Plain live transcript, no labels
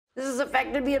This has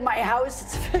affected me in my house.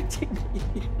 It's affecting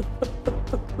me.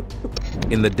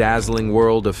 In the dazzling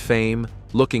world of fame,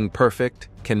 looking perfect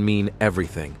can mean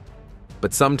everything.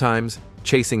 But sometimes,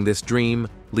 chasing this dream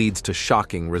leads to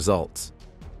shocking results.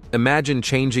 Imagine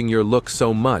changing your look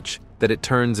so much that it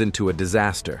turns into a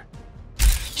disaster.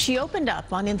 She opened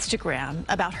up on Instagram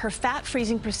about her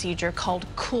fat-freezing procedure called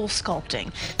cool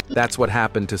sculpting. That's what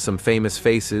happened to some famous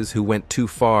faces who went too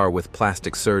far with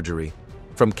plastic surgery.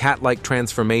 From cat-like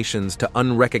transformations to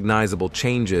unrecognizable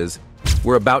changes,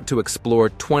 we're about to explore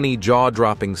 20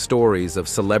 jaw-dropping stories of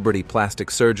celebrity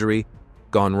plastic surgery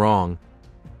gone wrong.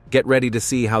 Get ready to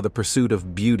see how the pursuit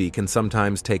of beauty can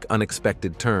sometimes take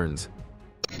unexpected turns.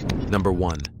 Number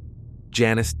 1.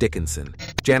 Janice Dickinson.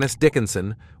 Janice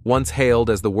Dickinson, once hailed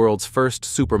as the world's first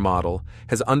supermodel,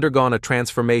 has undergone a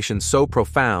transformation so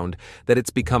profound that it's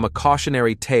become a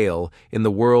cautionary tale in the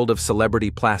world of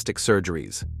celebrity plastic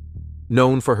surgeries.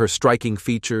 Known for her striking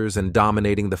features and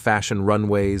dominating the fashion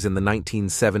runways in the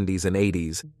 1970s and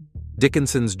 80s,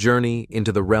 Dickinson's journey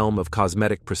into the realm of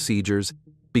cosmetic procedures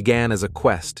began as a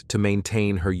quest to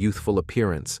maintain her youthful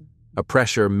appearance, a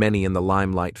pressure many in the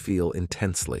limelight feel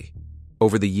intensely.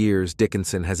 Over the years,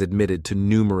 Dickinson has admitted to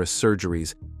numerous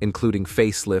surgeries, including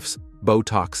facelifts,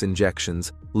 Botox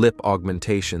injections, lip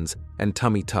augmentations, and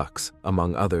tummy tucks,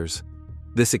 among others.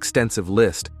 This extensive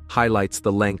list highlights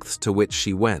the lengths to which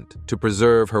she went to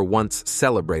preserve her once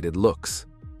celebrated looks.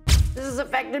 This has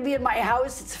affected me in my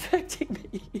house. It's affecting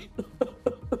me.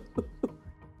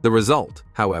 The result,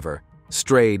 however,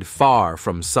 strayed far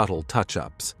from subtle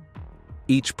touch-ups.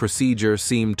 Each procedure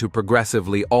seemed to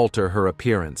progressively alter her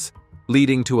appearance,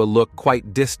 leading to a look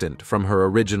quite distant from her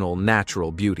original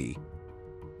natural beauty.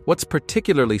 What's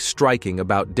particularly striking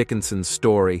about Dickinson's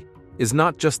story is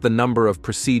not just the number of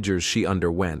procedures she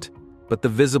underwent, but the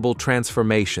visible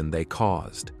transformation they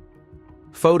caused.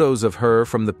 Photos of her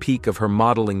from the peak of her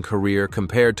modeling career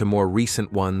compared to more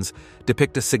recent ones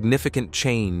depict a significant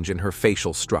change in her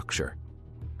facial structure.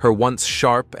 Her once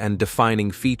sharp and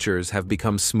defining features have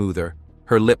become smoother,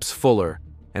 her lips fuller,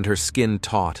 and her skin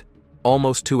taut,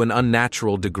 almost to an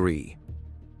unnatural degree.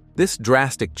 This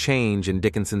drastic change in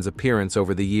Dickinson's appearance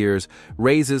over the years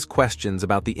raises questions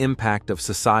about the impact of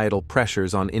societal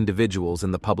pressures on individuals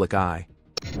in the public eye.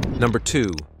 Number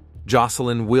 2.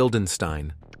 Jocelyn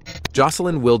Wildenstein.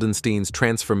 Jocelyn Wildenstein's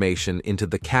transformation into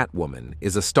the Catwoman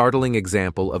is a startling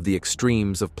example of the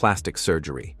extremes of plastic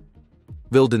surgery.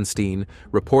 Wildenstein,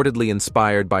 reportedly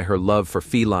inspired by her love for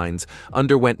felines,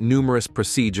 underwent numerous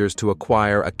procedures to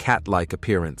acquire a cat-like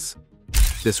appearance.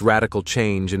 This radical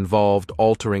change involved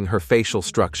altering her facial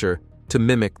structure to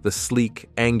mimic the sleek,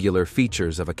 angular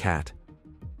features of a cat.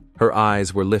 Her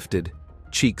eyes were lifted,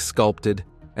 cheeks sculpted,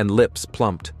 and lips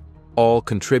plumped, all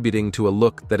contributing to a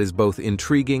look that is both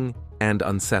intriguing and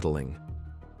unsettling.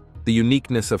 The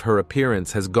uniqueness of her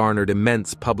appearance has garnered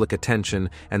immense public attention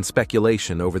and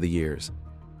speculation over the years.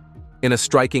 In a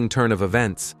striking turn of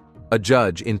events, a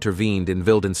judge intervened in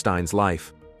Wildenstein's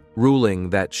life,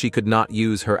 ruling that she could not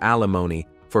use her alimony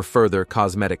for further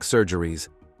cosmetic surgeries.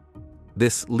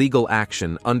 This legal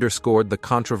action underscored the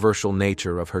controversial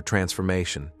nature of her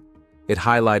transformation. It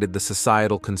highlighted the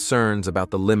societal concerns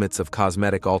about the limits of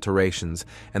cosmetic alterations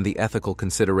and the ethical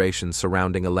considerations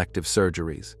surrounding elective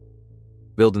surgeries.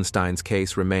 Wildenstein's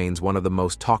case remains one of the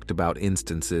most talked about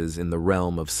instances in the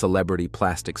realm of celebrity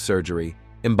plastic surgery,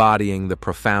 embodying the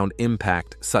profound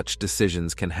impact such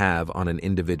decisions can have on an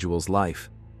individual's life.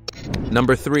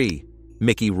 Number 3.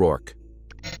 Mickey Rourke.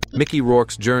 Mickey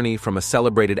Rourke's journey from a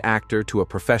celebrated actor to a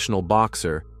professional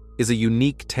boxer is a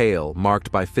unique tale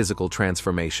marked by physical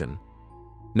transformation.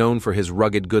 Known for his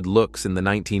rugged good looks in the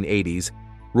 1980s,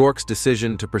 Rourke's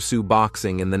decision to pursue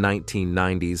boxing in the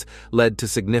 1990s led to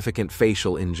significant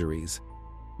facial injuries.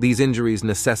 These injuries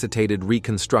necessitated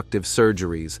reconstructive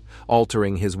surgeries,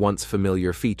 altering his once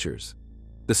familiar features.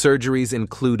 The surgeries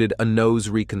included a nose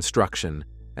reconstruction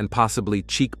and possibly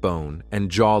cheekbone and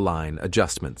jawline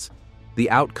adjustments. The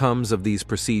outcomes of these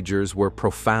procedures were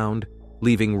profound,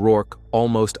 leaving Rourke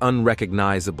almost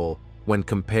unrecognizable when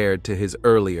compared to his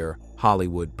earlier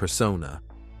Hollywood persona.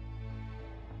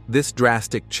 This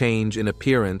drastic change in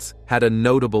appearance had a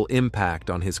notable impact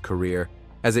on his career,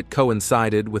 as it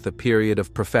coincided with a period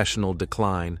of professional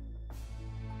decline.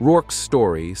 Rourke's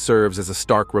story serves as a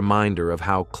stark reminder of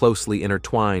how closely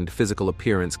intertwined physical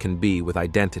appearance can be with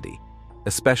identity,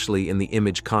 especially in the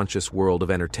image-conscious world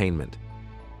of entertainment.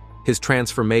 His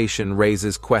transformation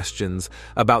raises questions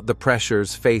about the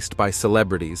pressures faced by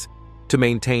celebrities to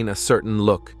maintain a certain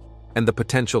look and the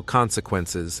potential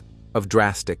consequences of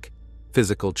drastic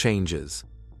physical changes.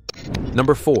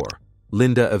 Number 4.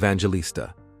 Linda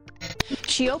Evangelista.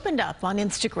 She opened up on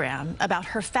Instagram about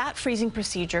her fat-freezing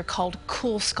procedure called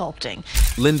cool sculpting.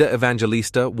 Linda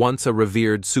Evangelista, once a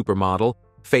revered supermodel,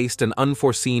 faced an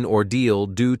unforeseen ordeal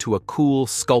due to a cool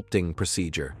sculpting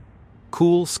procedure.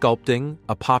 Cool sculpting,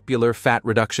 a popular fat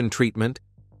reduction treatment,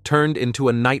 turned into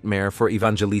a nightmare for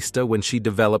Evangelista when she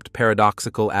developed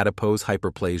paradoxical adipose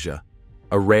hyperplasia,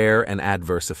 a rare and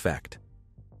adverse effect.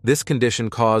 This condition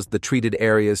caused the treated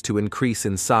areas to increase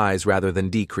in size rather than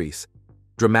decrease,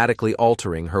 dramatically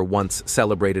altering her once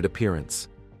celebrated appearance.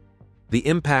 The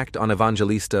impact on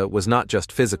Evangelista was not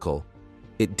just physical.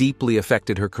 It deeply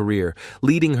affected her career,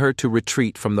 leading her to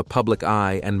retreat from the public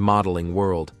eye and modeling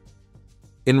world.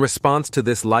 In response to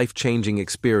this life-changing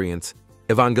experience,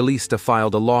 Evangelista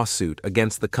filed a lawsuit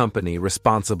against the company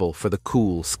responsible for the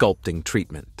cool sculpting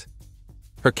treatment.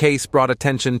 Her case brought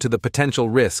attention to the potential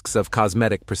risks of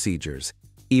cosmetic procedures,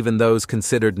 even those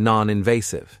considered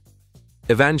non-invasive.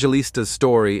 Evangelista's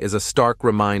story is a stark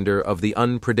reminder of the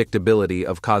unpredictability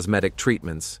of cosmetic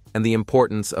treatments and the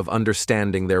importance of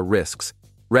understanding their risks,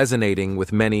 resonating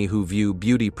with many who view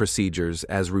beauty procedures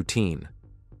as routine.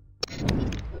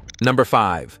 Number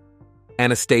 5.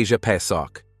 Anastasia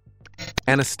Pesok.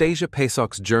 Anastasia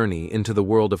Pesok's journey into the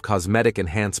world of cosmetic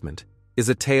enhancement is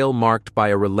a tale marked by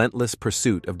a relentless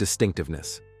pursuit of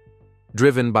distinctiveness.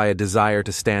 Driven by a desire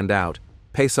to stand out,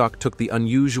 Pesok took the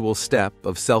unusual step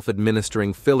of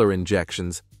self-administering filler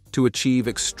injections to achieve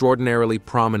extraordinarily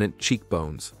prominent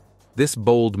cheekbones. This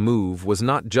bold move was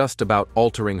not just about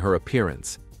altering her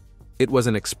appearance. It was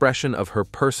an expression of her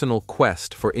personal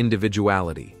quest for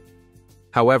individuality.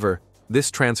 However, this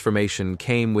transformation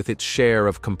came with its share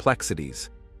of complexities.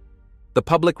 The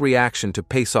public reaction to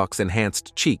Pesok's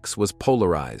enhanced cheeks was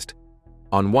polarized.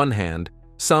 On one hand,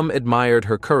 some admired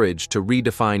her courage to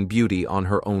redefine beauty on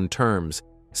her own terms,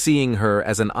 seeing her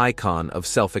as an icon of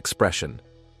self-expression.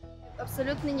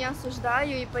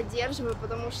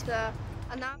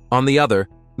 On the other,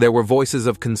 there were voices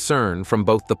of concern from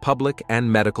both the public and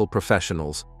medical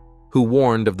professionals, who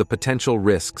warned of the potential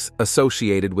risks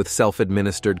associated with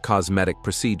self-administered cosmetic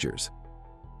procedures.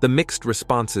 The mixed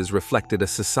responses reflected a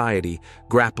society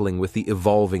grappling with the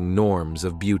evolving norms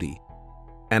of beauty.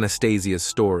 Anastasia's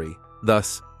story,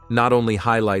 thus, not only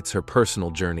highlights her personal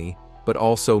journey, but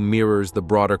also mirrors the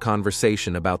broader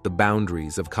conversation about the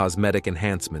boundaries of cosmetic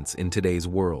enhancements in today's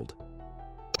world.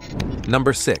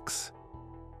 Number 6.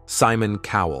 Simon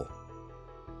Cowell.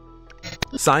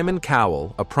 Simon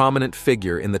Cowell, a prominent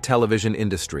figure in the television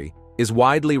industry, is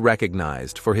widely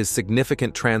recognized for his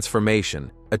significant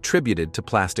transformation attributed to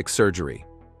plastic surgery.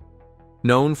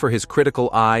 Known for his critical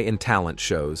eye and talent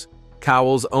shows,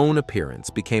 Cowell's own appearance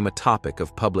became a topic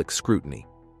of public scrutiny.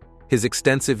 His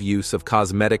extensive use of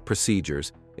cosmetic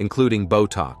procedures, including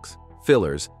Botox,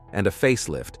 fillers, and a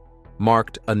facelift,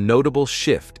 marked a notable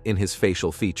shift in his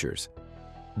facial features.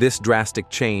 This drastic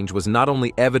change was not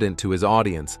only evident to his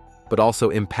audience, but also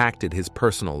impacted his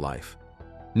personal life.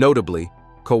 Notably,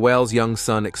 Cowell's young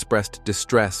son expressed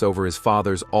distress over his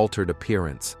father's altered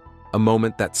appearance, a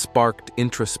moment that sparked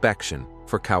introspection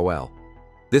for Cowell.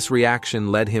 This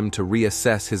reaction led him to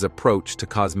reassess his approach to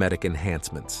cosmetic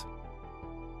enhancements.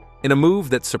 In a move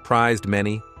that surprised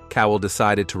many, Cowell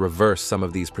decided to reverse some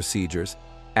of these procedures,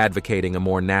 advocating a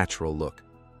more natural look.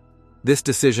 This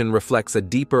decision reflects a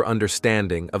deeper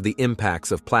understanding of the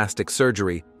impacts of plastic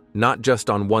surgery not just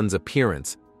on one's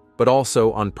appearance, but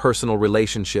also on personal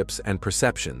relationships and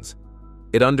perceptions.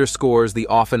 It underscores the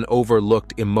often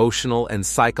overlooked emotional and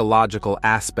psychological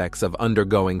aspects of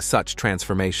undergoing such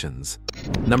transformations.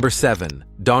 Number 7.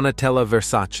 Donatella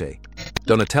Versace.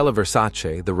 Donatella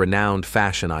Versace, the renowned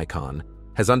fashion icon,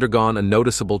 has undergone a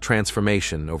noticeable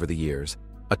transformation over the years,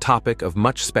 a topic of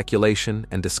much speculation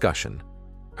and discussion.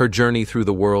 Her journey through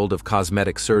the world of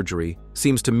cosmetic surgery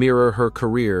seems to mirror her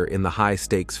career in the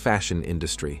high-stakes fashion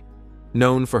industry.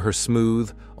 Known for her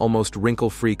smooth, almost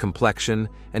wrinkle-free complexion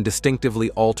and distinctively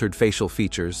altered facial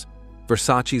features,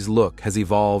 Versace's look has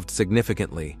evolved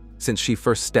significantly since she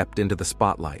first stepped into the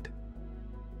spotlight.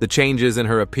 The changes in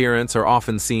her appearance are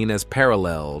often seen as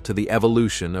parallel to the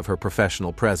evolution of her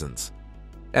professional presence.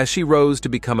 As she rose to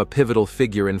become a pivotal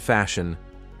figure in fashion,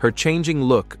 her changing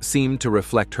look seemed to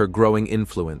reflect her growing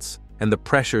influence and the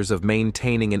pressures of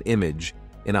maintaining an image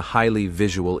in a highly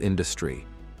visual industry.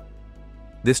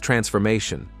 This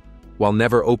transformation, while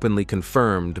never openly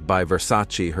confirmed by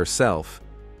Versace herself,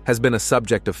 has been a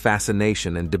subject of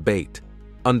fascination and debate,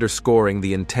 underscoring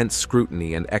the intense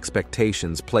scrutiny and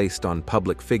expectations placed on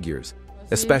public figures,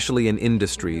 especially in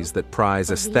industries that prize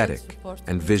aesthetic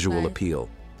and visual appeal.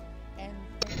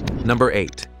 Number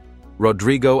 8.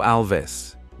 Rodrigo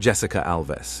Alves. Jessica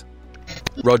Alves.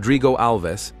 Rodrigo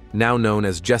Alves, now known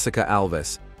as Jessica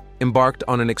Alves, embarked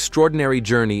on an extraordinary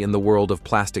journey in the world of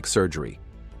plastic surgery,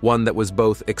 one that was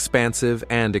both expansive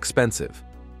and expensive.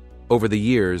 Over the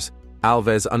years,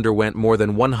 Alves underwent more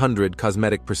than 100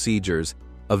 cosmetic procedures,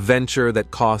 a venture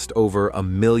that cost over $1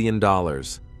 million.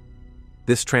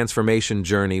 This transformation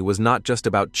journey was not just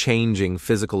about changing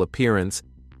physical appearance,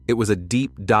 it was a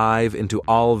deep dive into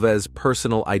Alves'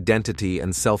 personal identity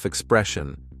and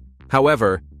self-expression.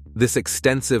 However, this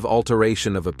extensive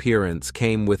alteration of appearance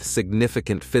came with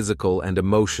significant physical and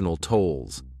emotional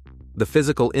tolls. The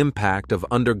physical impact of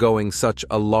undergoing such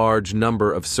a large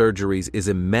number of surgeries is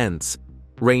immense,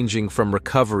 ranging from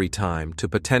recovery time to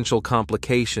potential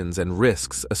complications and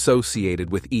risks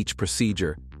associated with each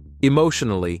procedure.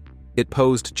 Emotionally, it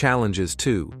posed challenges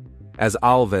too, as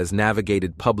Alves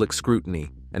navigated public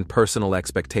scrutiny and personal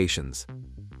expectations.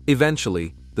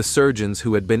 Eventually, the surgeons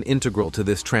who had been integral to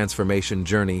this transformation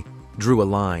journey drew a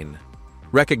line.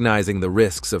 Recognizing the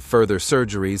risks of further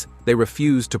surgeries, they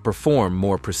refused to perform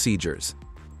more procedures.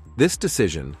 This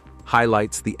decision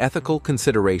highlights the ethical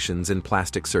considerations in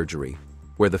plastic surgery,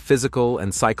 where the physical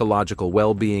and psychological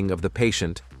well-being of the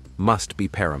patient must be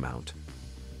paramount.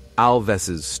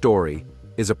 Alves's story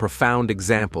is a profound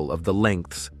example of the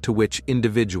lengths to which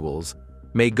individuals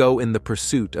may go in the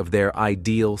pursuit of their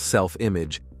ideal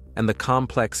self-image and the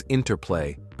complex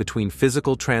interplay between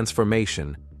physical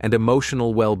transformation and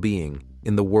emotional well-being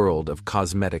in the world of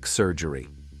cosmetic surgery.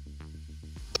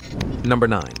 Number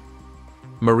 9.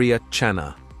 Maria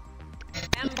Chana.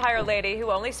 Empire lady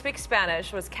who only speaks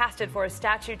Spanish was casted for a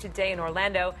statue today in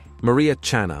Orlando. Maria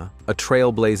Chana, a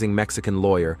trailblazing Mexican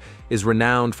lawyer, is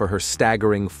renowned for her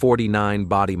staggering 49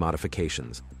 body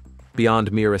modifications.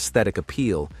 Beyond mere aesthetic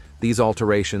appeal, these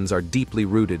alterations are deeply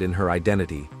rooted in her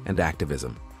identity and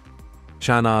activism.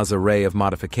 Chana's array of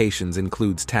modifications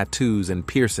includes tattoos and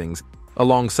piercings,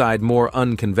 alongside more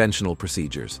unconventional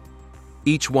procedures.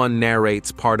 Each one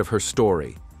narrates part of her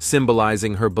story,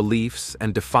 symbolizing her beliefs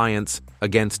and defiance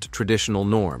against traditional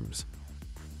norms.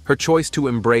 Her choice to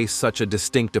embrace such a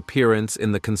distinct appearance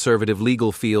in the conservative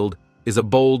legal field is a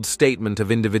bold statement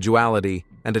of individuality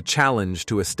and a challenge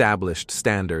to established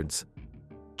standards.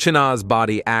 Chana's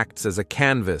body acts as a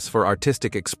canvas for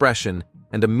artistic expression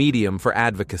and a medium for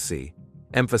advocacy,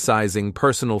 emphasizing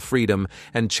personal freedom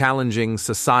and challenging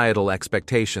societal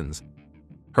expectations.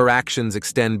 Her actions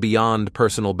extend beyond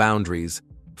personal boundaries,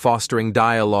 fostering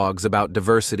dialogues about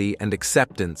diversity and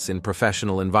acceptance in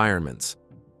professional environments.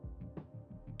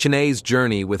 Chana's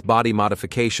journey with body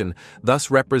modification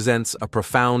thus represents a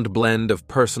profound blend of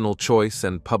personal choice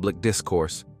and public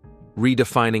discourse,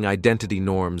 redefining identity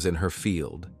norms in her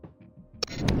field.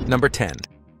 Number 10.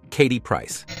 Katie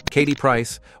Price. Katie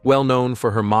Price, well known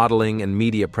for her modeling and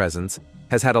media presence,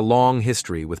 has had a long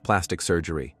history with plastic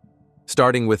surgery.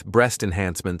 Starting with breast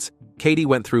enhancements, Katie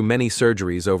went through many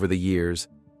surgeries over the years,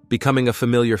 becoming a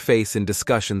familiar face in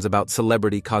discussions about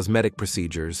celebrity cosmetic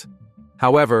procedures.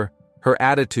 However, her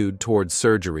attitude towards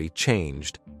surgery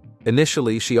changed.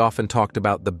 Initially, she often talked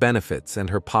about the benefits and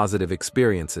her positive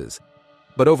experiences.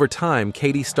 But over time,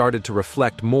 Katie started to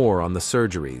reflect more on the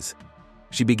surgeries.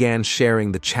 She began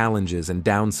sharing the challenges and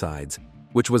downsides,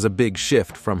 which was a big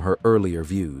shift from her earlier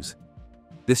views.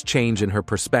 This change in her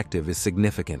perspective is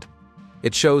significant.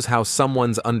 It shows how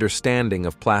someone's understanding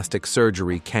of plastic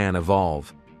surgery can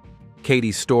evolve.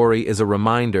 Katie's story is a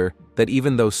reminder that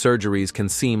even though surgeries can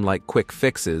seem like quick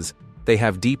fixes, they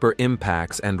have deeper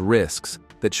impacts and risks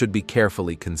that should be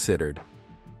carefully considered.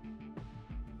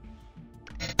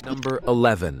 Number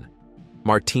 11.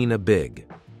 Martina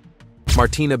Big.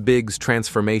 Martina Big's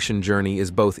transformation journey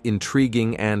is both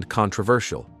intriguing and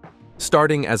controversial.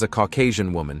 Starting as a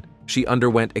Caucasian woman, she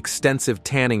underwent extensive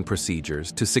tanning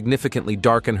procedures to significantly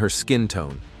darken her skin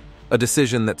tone, a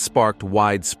decision that sparked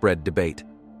widespread debate.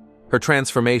 Her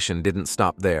transformation didn't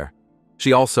stop there.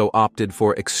 She also opted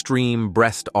for extreme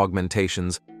breast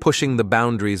augmentations, pushing the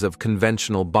boundaries of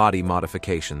conventional body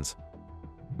modifications.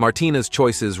 Martina's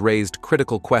choices raised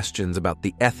critical questions about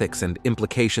the ethics and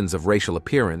implications of racial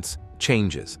appearance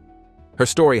changes. Her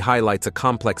story highlights a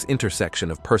complex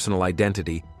intersection of personal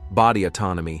identity, body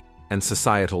autonomy, and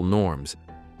societal norms.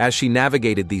 As she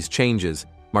navigated these changes,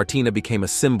 Martina became a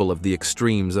symbol of the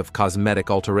extremes of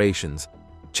cosmetic alterations,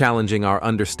 challenging our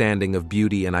understanding of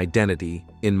beauty and identity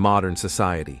in modern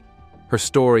society. Her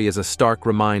story is a stark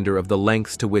reminder of the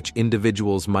lengths to which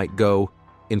individuals might go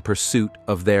in pursuit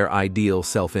of their ideal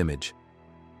self-image.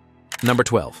 Number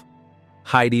 12.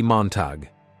 Heidi Montag.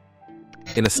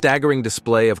 In a staggering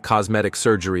display of cosmetic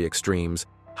surgery extremes,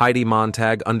 Heidi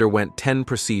Montag underwent 10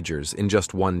 procedures in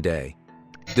just one day.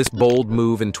 This bold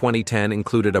move in 2010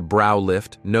 included a brow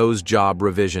lift, nose job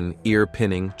revision, ear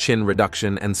pinning, chin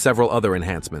reduction, and several other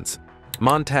enhancements.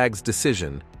 Montag's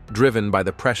decision, driven by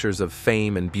the pressures of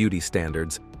fame and beauty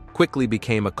standards, quickly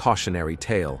became a cautionary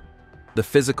tale. The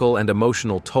physical and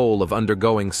emotional toll of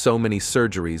undergoing so many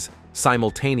surgeries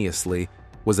simultaneously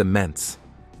was immense.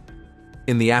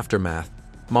 In the aftermath,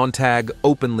 Montag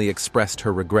openly expressed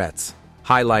her regrets,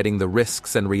 highlighting the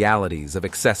risks and realities of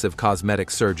excessive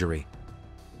cosmetic surgery.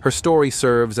 Her story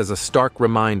serves as a stark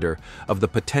reminder of the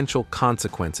potential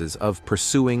consequences of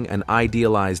pursuing an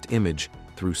idealized image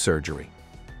through surgery.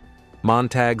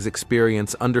 Montag's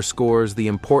experience underscores the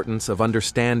importance of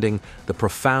understanding the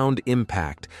profound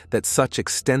impact that such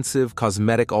extensive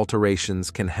cosmetic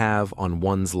alterations can have on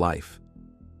one's life.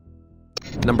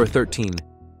 Number 13.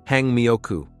 Hang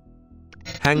Myoku.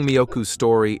 Hang Myoku's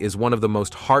story is one of the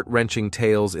most heart-wrenching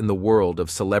tales in the world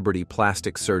of celebrity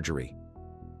plastic surgery.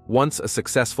 Once a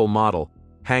successful model,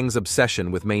 Hang's obsession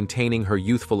with maintaining her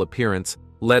youthful appearance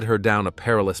led her down a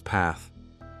perilous path.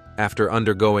 After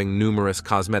undergoing numerous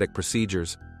cosmetic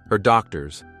procedures, her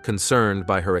doctors, concerned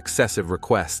by her excessive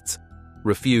requests,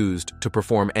 refused to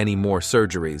perform any more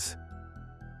surgeries.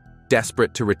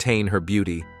 Desperate to retain her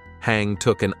beauty, Hang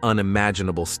took an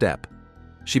unimaginable step.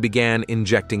 She began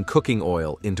injecting cooking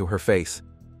oil into her face.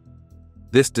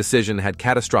 This decision had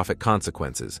catastrophic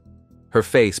consequences. Her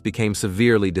face became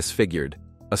severely disfigured,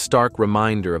 a stark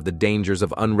reminder of the dangers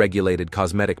of unregulated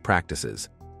cosmetic practices.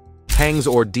 Hang's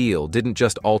ordeal didn't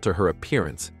just alter her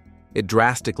appearance, it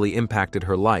drastically impacted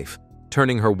her life,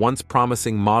 turning her once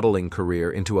promising modeling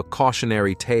career into a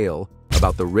cautionary tale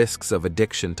about the risks of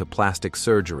addiction to plastic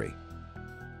surgery.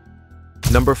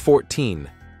 Number 14.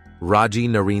 Raji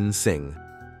Nareen Singh.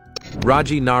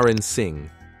 Raji Nareen Singh,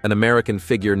 an American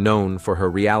figure known for her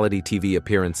reality TV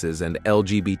appearances and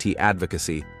LGBT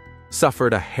advocacy,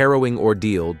 suffered a harrowing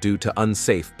ordeal due to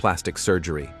unsafe plastic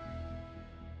surgery.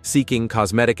 Seeking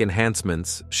cosmetic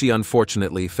enhancements, she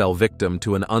unfortunately fell victim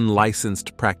to an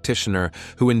unlicensed practitioner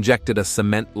who injected a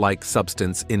cement-like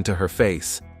substance into her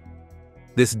face.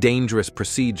 This dangerous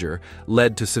procedure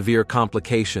led to severe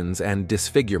complications and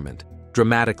disfigurement,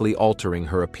 dramatically altering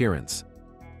her appearance.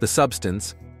 The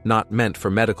substance, not meant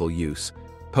for medical use,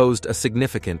 posed a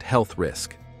significant health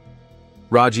risk.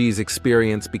 Raji's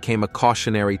experience became a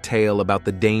cautionary tale about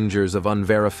the dangers of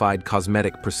unverified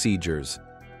cosmetic procedures.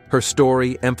 Her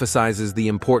story emphasizes the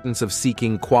importance of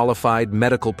seeking qualified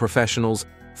medical professionals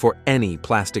for any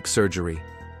plastic surgery.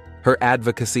 Her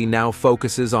advocacy now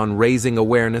focuses on raising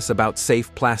awareness about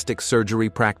safe plastic surgery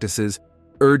practices,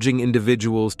 urging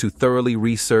individuals to thoroughly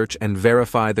research and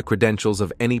verify the credentials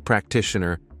of any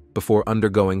practitioner before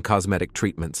undergoing cosmetic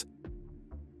treatments.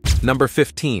 Number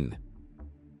 15.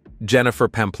 Jennifer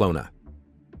Pamplona.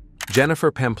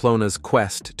 Jennifer Pamplona's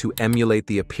quest to emulate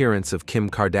the appearance of Kim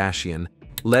Kardashian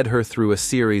led her through a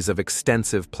series of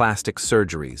extensive plastic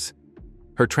surgeries.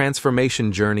 Her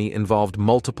transformation journey involved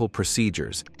multiple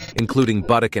procedures, including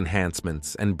buttock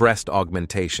enhancements and breast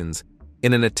augmentations,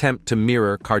 in an attempt to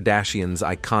mirror Kardashian's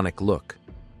iconic look.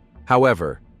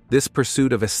 However, this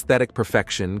pursuit of aesthetic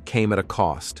perfection came at a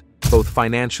cost, both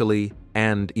financially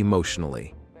and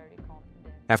emotionally.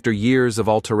 After years of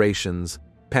alterations,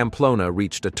 Pamplona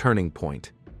reached a turning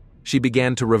point. She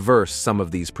began to reverse some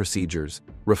of these procedures,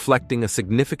 reflecting a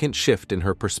significant shift in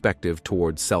her perspective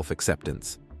towards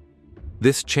self-acceptance.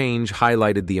 This change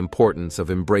highlighted the importance of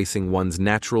embracing one's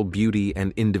natural beauty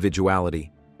and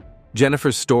individuality.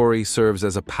 Jennifer's story serves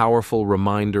as a powerful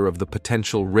reminder of the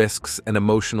potential risks and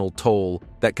emotional toll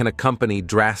that can accompany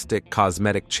drastic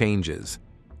cosmetic changes,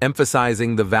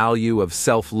 emphasizing the value of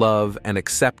self-love and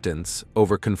acceptance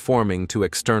over conforming to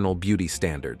external beauty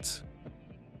standards.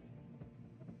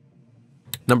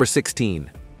 Number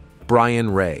 16.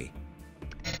 Brian Ray.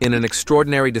 In an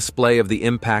extraordinary display of the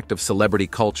impact of celebrity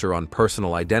culture on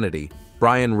personal identity,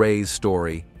 Brian Ray's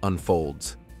story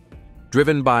unfolds.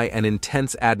 Driven by an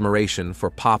intense admiration for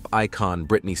pop icon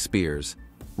Britney Spears,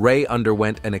 Ray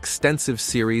underwent an extensive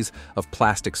series of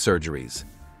plastic surgeries.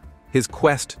 His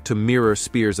quest to mirror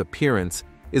Spears' appearance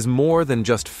is more than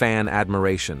just fan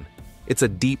admiration. It's a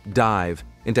deep dive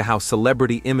into how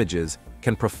celebrity images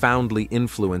can profoundly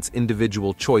influence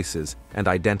individual choices and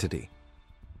identity.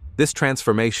 This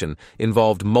transformation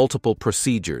involved multiple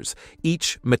procedures,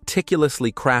 each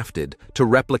meticulously crafted to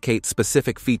replicate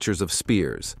specific features of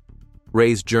Spears.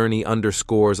 Ray's journey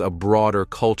underscores a broader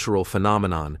cultural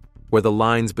phenomenon where the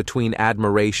lines between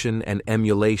admiration and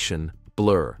emulation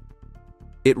blur.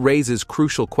 It raises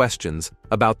crucial questions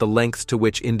about the lengths to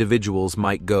which individuals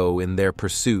might go in their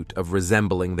pursuit of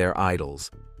resembling their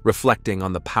idols, reflecting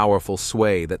on the powerful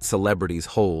sway that celebrities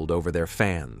hold over their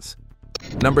fans.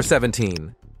 Number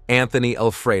 17. Anthony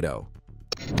Alfredo.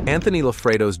 Anthony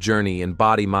Alfredo's journey in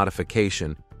body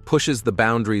modification pushes the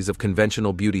boundaries of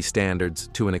conventional beauty standards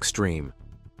to an extreme.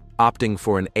 Opting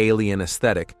for an alien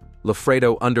aesthetic,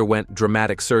 Alfredo underwent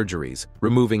dramatic surgeries,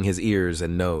 removing his ears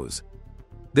and nose.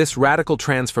 This radical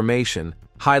transformation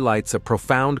highlights a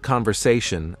profound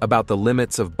conversation about the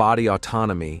limits of body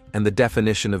autonomy and the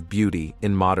definition of beauty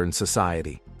in modern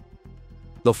society.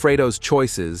 Alfredo's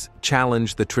choices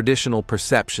challenge the traditional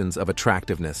perceptions of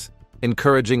attractiveness,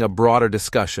 encouraging a broader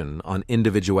discussion on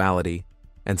individuality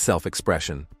and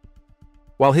self-expression.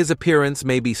 While his appearance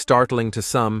may be startling to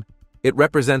some, it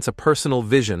represents a personal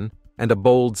vision and a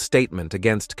bold statement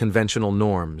against conventional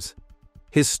norms.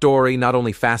 His story not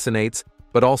only fascinates,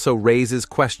 but also raises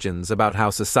questions about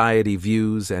how society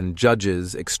views and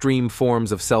judges extreme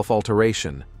forms of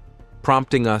self-alteration,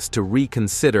 prompting us to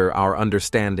reconsider our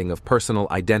understanding of personal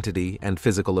identity and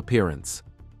physical appearance.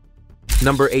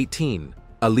 Number 18.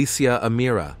 Alicia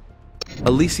Amira.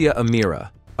 Alicia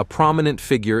Amira, a prominent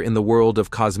figure in the world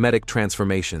of cosmetic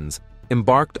transformations,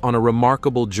 embarked on a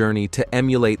remarkable journey to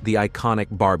emulate the iconic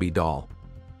Barbie doll.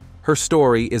 Her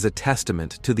story is a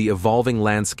testament to the evolving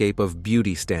landscape of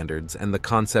beauty standards and the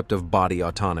concept of body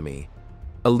autonomy.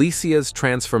 Alicia's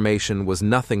transformation was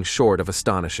nothing short of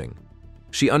astonishing.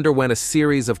 She underwent a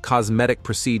series of cosmetic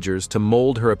procedures to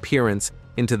mold her appearance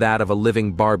into that of a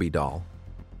living Barbie doll.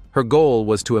 Her goal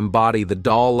was to embody the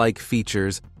doll-like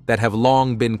features that have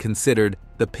long been considered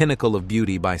the pinnacle of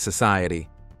beauty by society.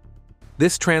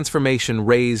 This transformation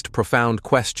raised profound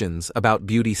questions about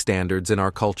beauty standards in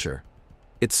our culture.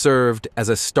 It served as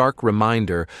a stark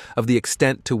reminder of the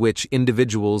extent to which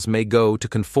individuals may go to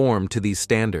conform to these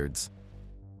standards.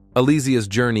 Alicia's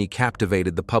journey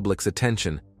captivated the public's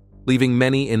attention, leaving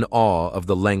many in awe of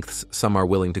the lengths some are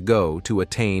willing to go to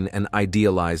attain an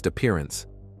idealized appearance.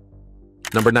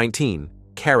 Number 19.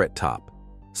 Carrot Top.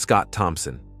 Scott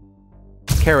Thompson.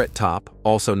 Carrot Top,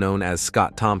 also known as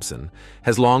Scott Thompson,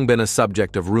 has long been a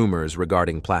subject of rumors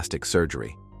regarding plastic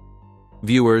surgery.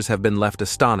 Viewers have been left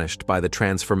astonished by the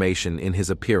transformation in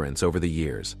his appearance over the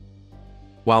years.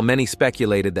 While many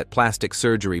speculated that plastic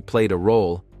surgery played a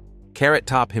role, Carrot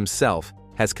Top himself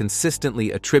has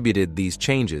consistently attributed these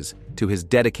changes to his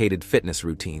dedicated fitness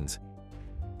routines.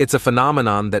 It's a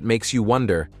phenomenon that makes you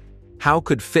wonder, how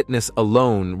could fitness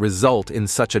alone result in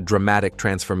such a dramatic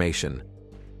transformation?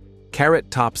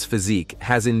 Carrot Top's physique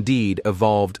has indeed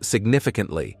evolved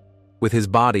significantly, with his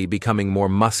body becoming more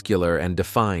muscular and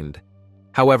defined.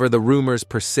 However, the rumors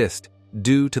persist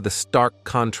due to the stark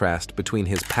contrast between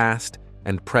his past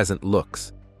and present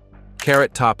looks.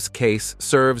 Carrot Top's case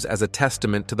serves as a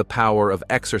testament to the power of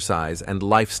exercise and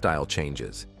lifestyle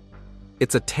changes.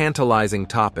 It's a tantalizing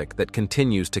topic that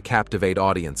continues to captivate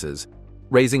audiences,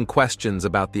 raising questions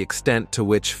about the extent to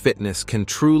which fitness can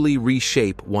truly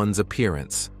reshape one's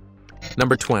appearance.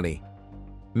 Number 20.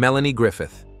 Melanie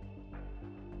Griffith.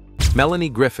 Melanie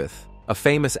Griffith, a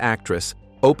famous actress,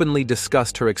 openly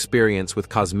discussed her experience with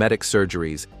cosmetic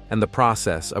surgeries and the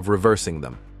process of reversing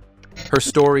them. Her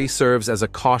story serves as a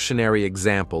cautionary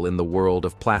example in the world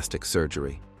of plastic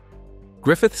surgery.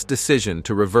 Griffith's decision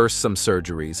to reverse some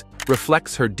surgeries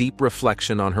reflects her deep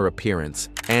reflection on her appearance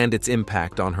and its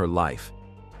impact on her life.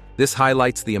 This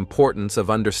highlights the importance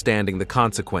of understanding the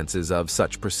consequences of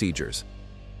such procedures.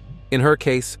 In her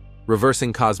case,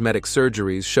 reversing cosmetic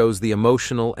surgeries shows the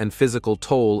emotional and physical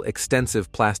toll extensive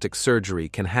plastic surgery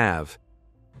can have.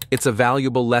 It's a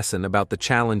valuable lesson about the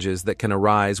challenges that can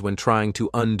arise when trying to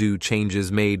undo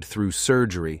changes made through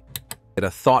surgery. It's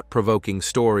a thought-provoking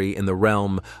story in the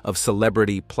realm of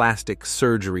celebrity plastic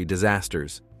surgery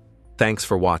disasters. Thanks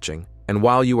for watching, and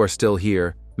while you are still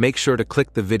here, make sure to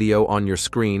click the video on your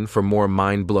screen for more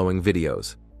mind-blowing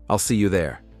videos. I'll see you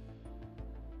there.